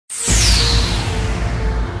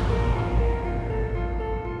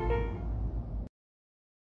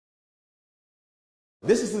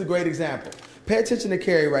this is a great example. Pay attention to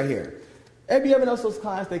Carrie right here. Have you ever noticed those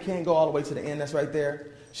clients, they can't go all the way to the end? That's right there.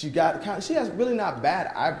 She has really not bad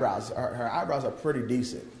eyebrows. Her eyebrows are pretty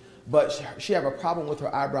decent. But she have a problem with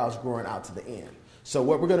her eyebrows growing out to the end. So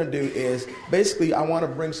what we're going to do is, basically, I want to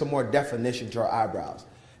bring some more definition to her eyebrows.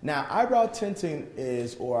 Now, eyebrow tinting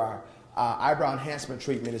or eyebrow enhancement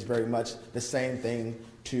treatment is very much the same thing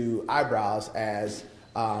to eyebrows as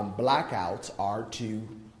blackouts are to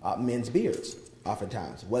men's beards.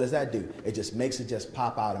 Oftentimes, what does that do? It just makes it just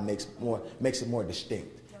pop out and makes it more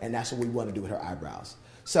distinct, and that's what we want to do with her eyebrows.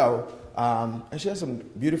 So, and she has some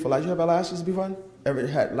beautiful lashes. You have lashes before? Ever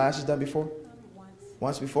had lashes done before?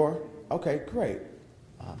 Once before? Okay, great.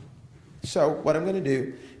 So what I'm going to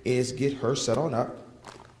do is get her set on up,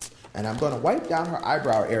 and I'm going to wipe down her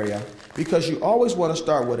eyebrow area because you always want to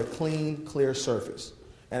start with a clean, clear surface,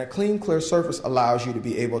 and a clean, clear surface allows you to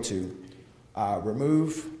be able to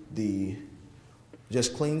remove the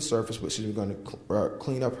just clean surface, which is going to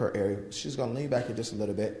clean up her area. She's going to lean back here just a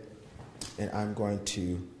little bit, and I'm going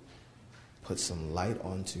to put some light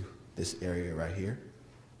onto this area right here.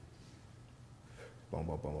 Boom,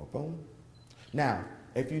 boom, boom, boom, boom. Now,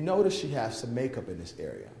 if you notice, she has some makeup in this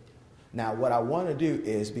area. Now, what I want to do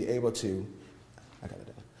is be able to,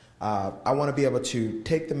 I want to be able to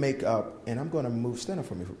take the makeup, and I'm going to stand up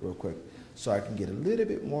for me real quick so I can get a little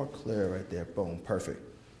bit more clear right there. Boom, perfect.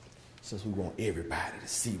 Since we want everybody to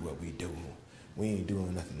see what we do. We ain't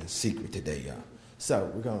doing nothing in secret today, y'all.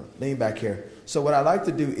 So we're going to lean back here. So what I like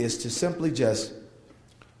to do is to simply just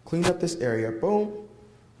clean up this area. Boom.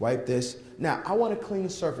 Wipe this. Now, I want a clean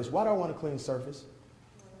surface. Why do I want a clean surface?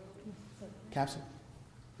 Capsule?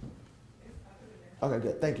 Okay,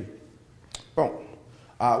 good. Thank you. Boom.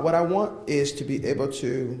 What I want is to be able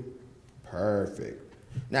to, perfect.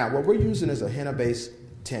 Now, what we're using is a henna-based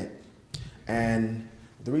tint. And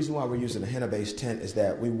the reason why we're using a henna-based tint is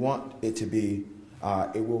that we want it to be,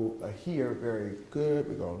 it will adhere very good.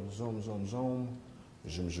 We're going to zoom, zoom, zoom,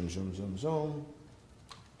 zoom, zoom, zoom, zoom, zoom,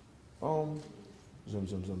 boom, zoom,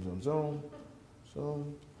 zoom, zoom, zoom, zoom, zoom,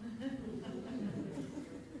 zoom,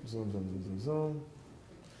 zoom, zoom, zoom, zoom.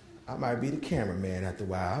 I might be the cameraman after a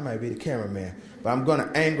while. I might be the cameraman. But I'm going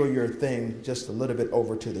to angle your thing just a little bit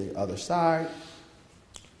over to the other side.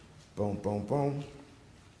 Boom, boom, boom.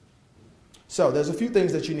 So there's a few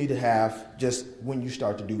things that you need to have just when you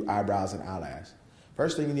start to do eyebrows and eyelash.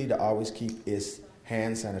 First thing you need to always keep is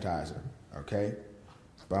hand sanitizer, okay?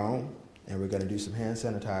 Boom, and we're gonna do some hand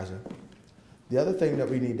sanitizer. The other thing that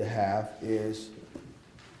we need to have is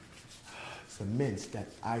some mints that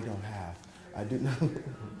I don't have. I do not,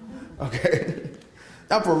 okay?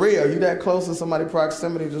 Not for real, you that close to somebody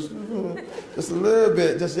proximity, just a little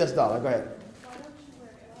bit, just dollar, go ahead.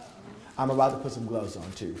 I'm about to put some gloves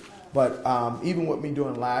on too. But even with me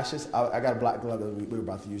doing lashes, I got a black glove that we were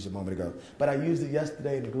about to use a moment ago. But I used it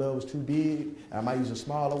yesterday and the glove was too big. And I might use a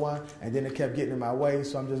smaller one. And then it kept getting in my way.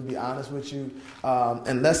 So I'm just be honest with you.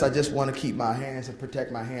 Unless I just want to keep my hands and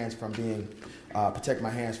protect my hands from being,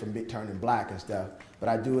 turning black and stuff. But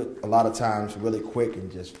I do it a lot of times really quick and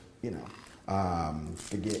just,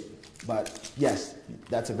 forget. But yes,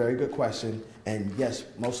 that's a very good question. And yes,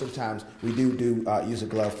 most of the times we do use a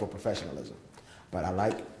glove for professionalism. But I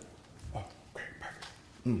like.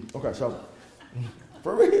 Okay, so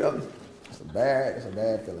for real, it's a bad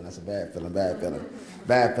feeling. That's a bad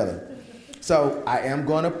feeling. So I am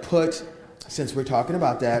going to put, since we're talking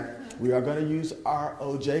about that, we are going to use our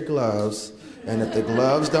OJ gloves. And if the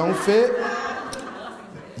gloves don't fit,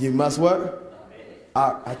 you must what?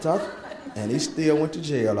 I thought, and he still went to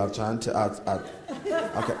jail. I'm trying to,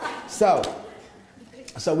 okay. So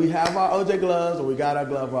we have our OJ gloves, or we got our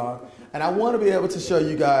glove on. And I want to be able to show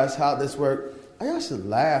you guys how this works. Y'all should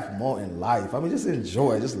laugh more in life. I mean, just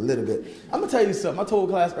enjoy it just a little bit. I'm going to tell you something. I told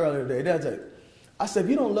class earlier today. I said, if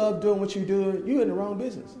you don't love doing what you do, you're in the wrong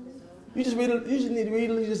business. You just need to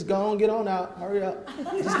really just go and get on out. Hurry up.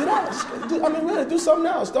 Just get out. Really, do something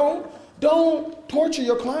else. Don't torture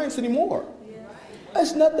your clients anymore.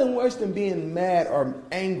 There's nothing worse than being mad or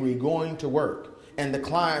angry going to work. And the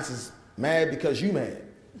clients is mad because you mad.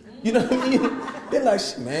 You know what I mean? They're like,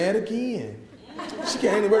 she's mad again. She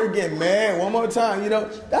can't even get mad one more time.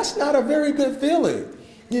 That's not a very good feeling.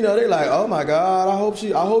 They're like, oh my God, I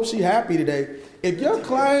hope she happy today. If your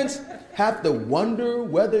clients have to wonder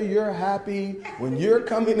whether you're happy when you're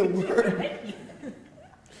coming to work,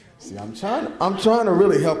 see, I'm trying to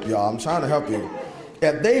really help y'all. I'm trying to help you.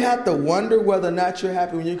 If they have to wonder whether or not you're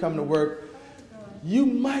happy when you come to work, you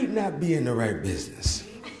might not be in the right business.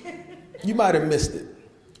 You might have missed it.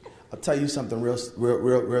 I'll tell you something real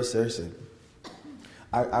seriously.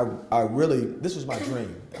 I really, this was my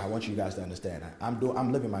dream. I want you guys to understand.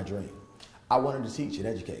 I'm living my dream. I wanted to teach and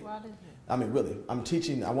educate. I mean, really,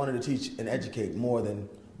 I wanted to teach and educate more than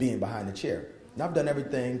being behind the chair. And I've done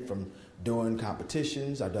everything from doing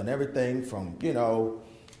competitions. I've done everything from,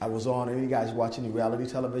 I was on, any guys watch any reality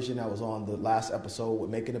television? I was on the last episode with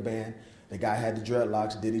Making a Band. The guy had the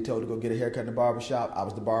dreadlocks. Diddy told to go get a haircut in the barber shop. I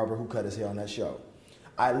was the barber who cut his hair on that show.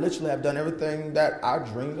 I literally have done everything that I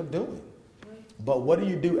dreamed of doing. But what do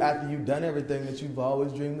you do after you've done everything that you've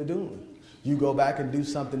always dreamed of doing? You go back and do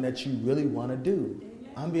something that you really want to do.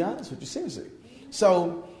 I'm going to be honest with you, seriously.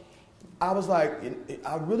 So I was like,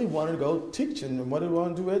 I really wanted to go teaching and what do I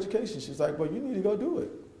want to do education? She's like, well, you need to go do it.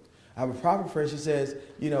 I have a prophet friend, she says,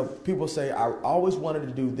 people say, I always wanted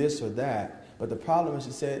to do this or that. But the problem is,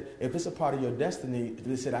 she said, if it's a part of your destiny,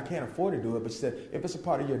 they said, I can't afford to do it. But she said, if it's a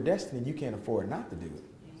part of your destiny, you can't afford not to do it.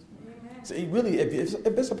 So really, if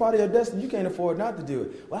it's a part of your destiny, you can't afford not to do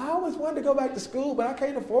it. Well, I always wanted to go back to school, but I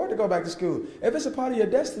can't afford to go back to school. If it's a part of your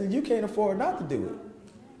destiny, you can't afford not to do it.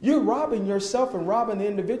 You're robbing yourself and robbing the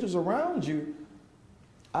individuals around you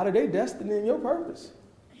out of their destiny and your purpose.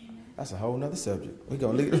 That's a whole nother subject. We're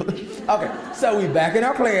going to leave it. Okay, so we back in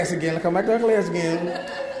our class again. Let's come back to our class again.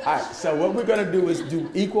 All right, so what we're going to do is do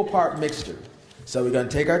equal part mixture. So we're going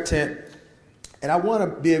to take our tent, and I want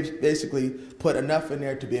to basically put enough in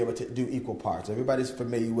there to be able to do equal parts. Everybody's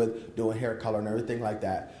familiar with doing hair color and everything like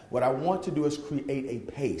that. What I want to do is create a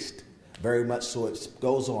paste, very much so it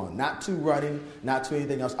goes on. Not too running, not too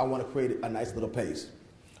anything else. I want to create a nice little paste.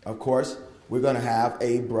 Of course, we're going to have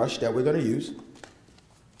a brush that we're going to use.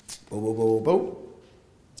 Boom, boom, boom, boom.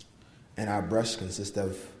 And our brush consists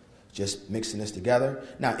of just mixing this together.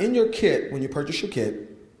 Now, in your kit, when you purchase your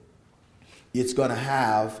kit, it's going to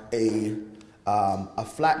have a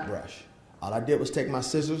flat brush. All I did was take my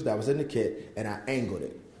scissors that was in the kit and I angled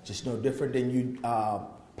it. Just no different than you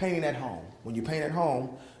painting at home. When you paint at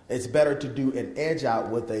home, it's better to do an edge out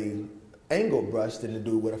with a angled brush than to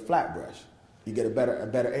do with a flat brush. You get a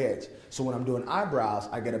better edge. So when I'm doing eyebrows,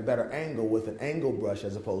 I get a better angle with an angled brush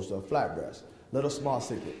as opposed to a flat brush. Little small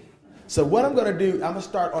secret. So what I'm going to do, I'm going to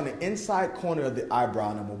start on the inside corner of the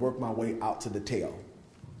eyebrow and I'm going to work my way out to the tail.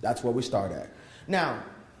 That's where we start at. Now,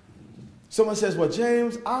 someone says, well,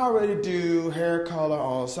 James, I already do hair color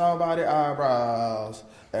on somebody's eyebrows,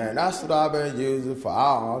 and that's what I've been using for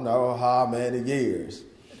I don't know how many years.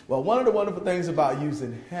 Well, one of the wonderful things about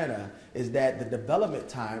using henna is that the development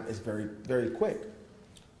time is very, very quick.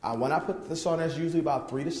 When I put this on, that's usually about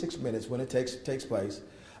 3 to 6 minutes when it takes place.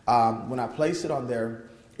 When I place it on there,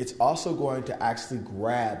 it's also going to actually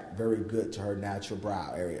grab very good to her natural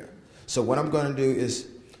brow area. So what I'm going to do is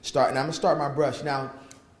start, and I'm going to start my brush. Now,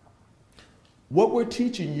 what we're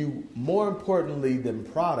teaching you, more importantly than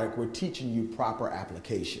product, we're teaching you proper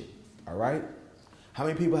application, all right? How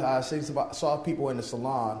many people saw people in the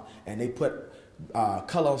salon and they put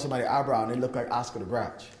color on somebody's eyebrow and they look like Oscar the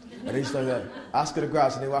Grouch? And they just like Oscar the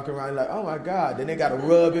Grouch, and they walk around like, oh my God. Then they got to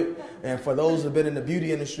rub it. And for those who have been in the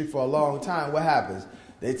beauty industry for a long time, what happens?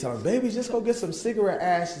 They tell them, baby, just go get some cigarette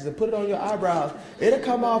ashes and put it on your eyebrows. It'll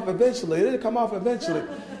come off eventually. It'll come off eventually.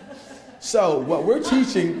 So what we're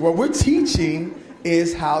teaching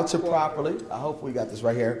is how to properly, I hope we got this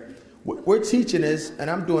right here. What we're teaching is,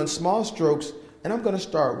 and I'm doing small strokes, and I'm going to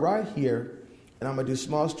start right here, and I'm going to do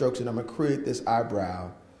small strokes, and I'm going to create this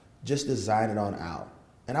eyebrow, just design it on out.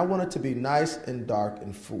 And I want it to be nice and dark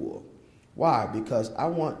and full. Why? Because I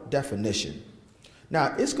want definition.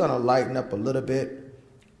 Now, it's going to lighten up a little bit,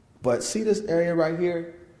 but see this area right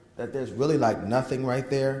here? That there's really like nothing right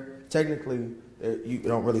there? Technically, you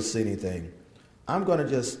don't really see anything. I'm going to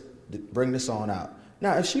just bring this on out.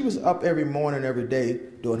 Now, if she was up every morning, every day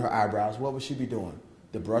doing her eyebrows, what would she be doing?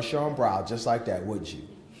 The brush on brow, just like that, wouldn't you?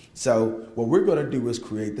 So what we're going to do is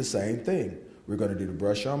create the same thing. We're going to do the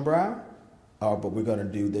brush on brow, but we're going to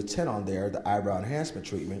do the tint on there, the eyebrow enhancement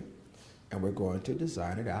treatment, and we're going to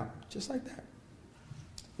design it out just like that.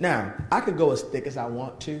 Now, I could go as thick as I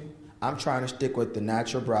want to. I'm trying to stick with the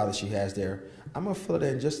natural brow that she has there. I'm going to fill it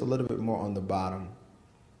in just a little bit more on the bottom.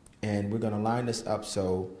 And we're going to line this up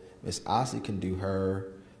so Miss Ossie can do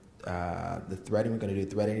her, the threading. We're going to do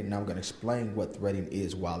threading, and I'm going to explain what threading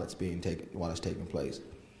is while it's taking place.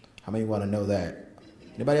 How many want to know that?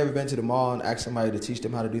 Anybody ever been to the mall and asked somebody to teach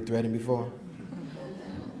them how to do threading before?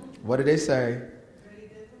 What did they say?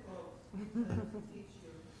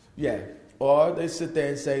 Yeah. Or they sit there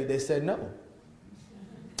and say, they said no.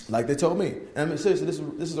 Like they told me. And I mean, seriously,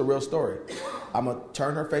 this is a real story. I'm going to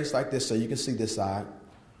turn her face like this so you can see this side.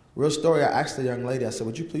 Real story, I asked the young lady, I said,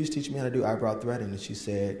 would you please teach me how to do eyebrow threading? And she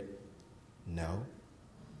said, no.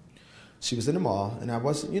 she was in the mall, and I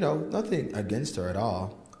wasn't, nothing against her at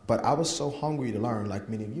all, but I was so hungry to learn, like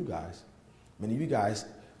many of you guys. Many of you guys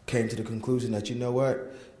came to the conclusion that, you know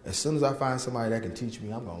what, as soon as I find somebody that can teach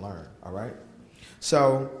me, I'm going to learn, all right?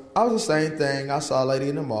 So I was the same thing. I saw a lady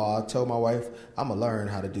in the mall. I told my wife, I'm going to learn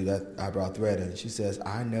how to do that eyebrow threading. She says,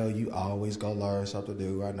 I know you always going to learn something to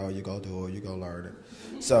do. I know you're going to do it. You're going to learn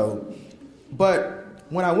it. So, but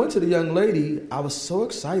when I went to the young lady, I was so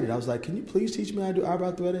excited. I was like, can you please teach me how to do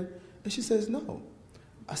eyebrow threading? And she says, no.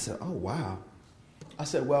 I said, oh, wow. I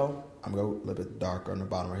said, well, I'm going to go a little bit darker on the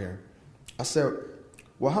bottom right here. I said,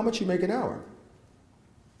 well, how much you make an hour?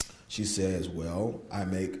 She says, well, I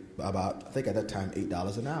make about, I think at that time,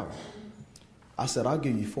 $8 an hour. I said, I'll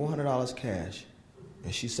give you $400 cash.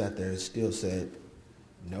 And she sat there and still said,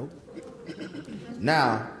 no.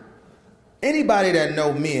 Now, anybody that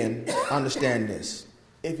know men understand this.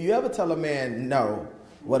 If you ever tell a man no,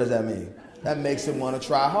 what does that mean? That makes him want to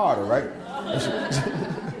try harder, right?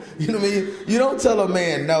 You know what I mean? You don't tell a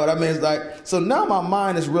man no. That means like, so now my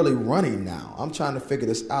mind is really running now. I'm trying to figure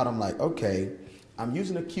this out. I'm like, okay, I'm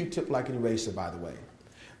using a Q-tip like an eraser, by the way.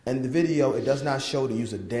 In the video, it does not show to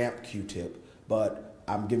use a damp Q-tip, but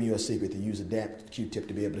I'm giving you a secret to use a damp Q-tip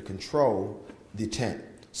to be able to control the tint.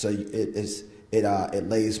 So it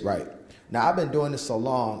lays right. Now, I've been doing this so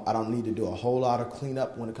long, I don't need to do a whole lot of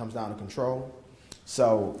cleanup when it comes down to control.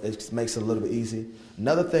 So it makes it a little bit easy.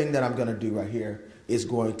 Another thing that I'm going to do right here is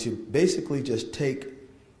going to basically just take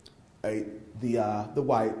the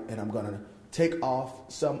white, and I'm going to take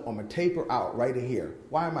off some, I'm going to taper out right in here.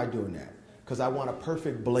 Why am I doing that? Because I want a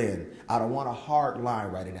perfect blend. I don't want a hard line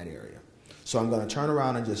right in that area. So I'm going to turn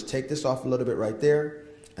around and just take this off a little bit right there,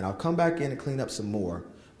 and I'll come back in and clean up some more,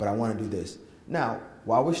 but I want to do this. Now,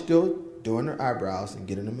 while we're still doing her eyebrows and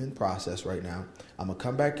getting them in process right now, I'm going to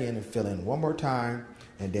come back in and fill in one more time,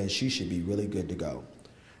 and then she should be really good to go.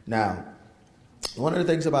 Now, one of the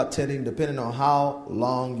things about tinting, depending on how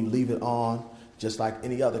long you leave it on, just like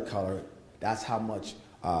any other color, that's how much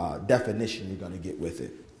definition you're going to get with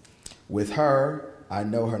it. With her, I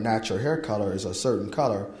know her natural hair color is a certain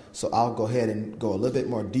color, so I'll go ahead and go a little bit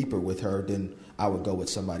more deeper with her than I would go with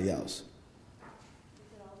somebody else.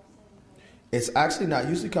 It's actually not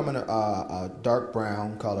usually coming a dark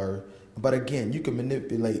brown color, but again, you can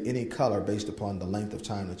manipulate any color based upon the length of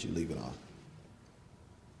time that you leave it on.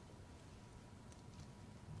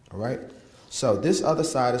 All right, so this other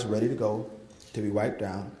side is ready to go to be wiped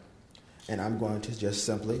down, and I'm going to just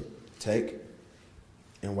simply take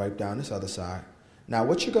and wipe down this other side. Now,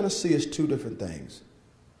 what you're going to see is two different things.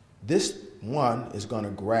 This one is going to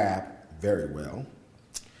grab very well,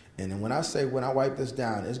 and then when I wipe this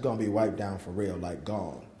down, it's going to be wiped down for real, like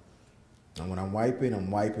gone. And when I'm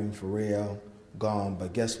wiping for real, gone.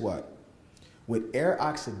 But guess what? With air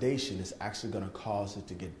oxidation, it's actually going to cause it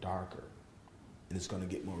to get darker, and it's going to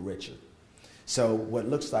get more richer. So what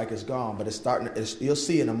looks like it's gone, but you'll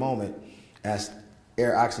see in a moment as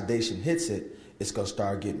air oxidation hits it, it's going to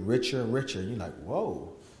start getting richer and richer. And you're like,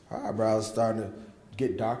 whoa, her eyebrows are starting to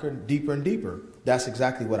get darker, deeper and deeper. That's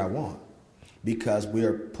exactly what I want, because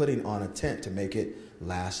we're putting on a tint to make it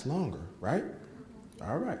last longer, right?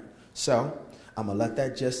 All right. So I'm going to let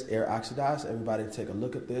that just air oxidize. Everybody take a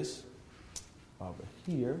look at this over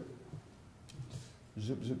here.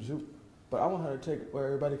 Zoop, zoop, zoop. But I want her to take where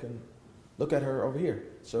everybody can look at her over here.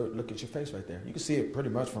 So look at your face right there. You can see it pretty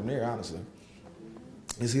much from there, honestly.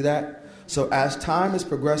 You see that? So as time is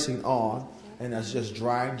progressing on, and as just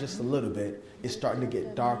drying just a little bit, it's starting to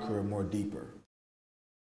get darker and more deeper.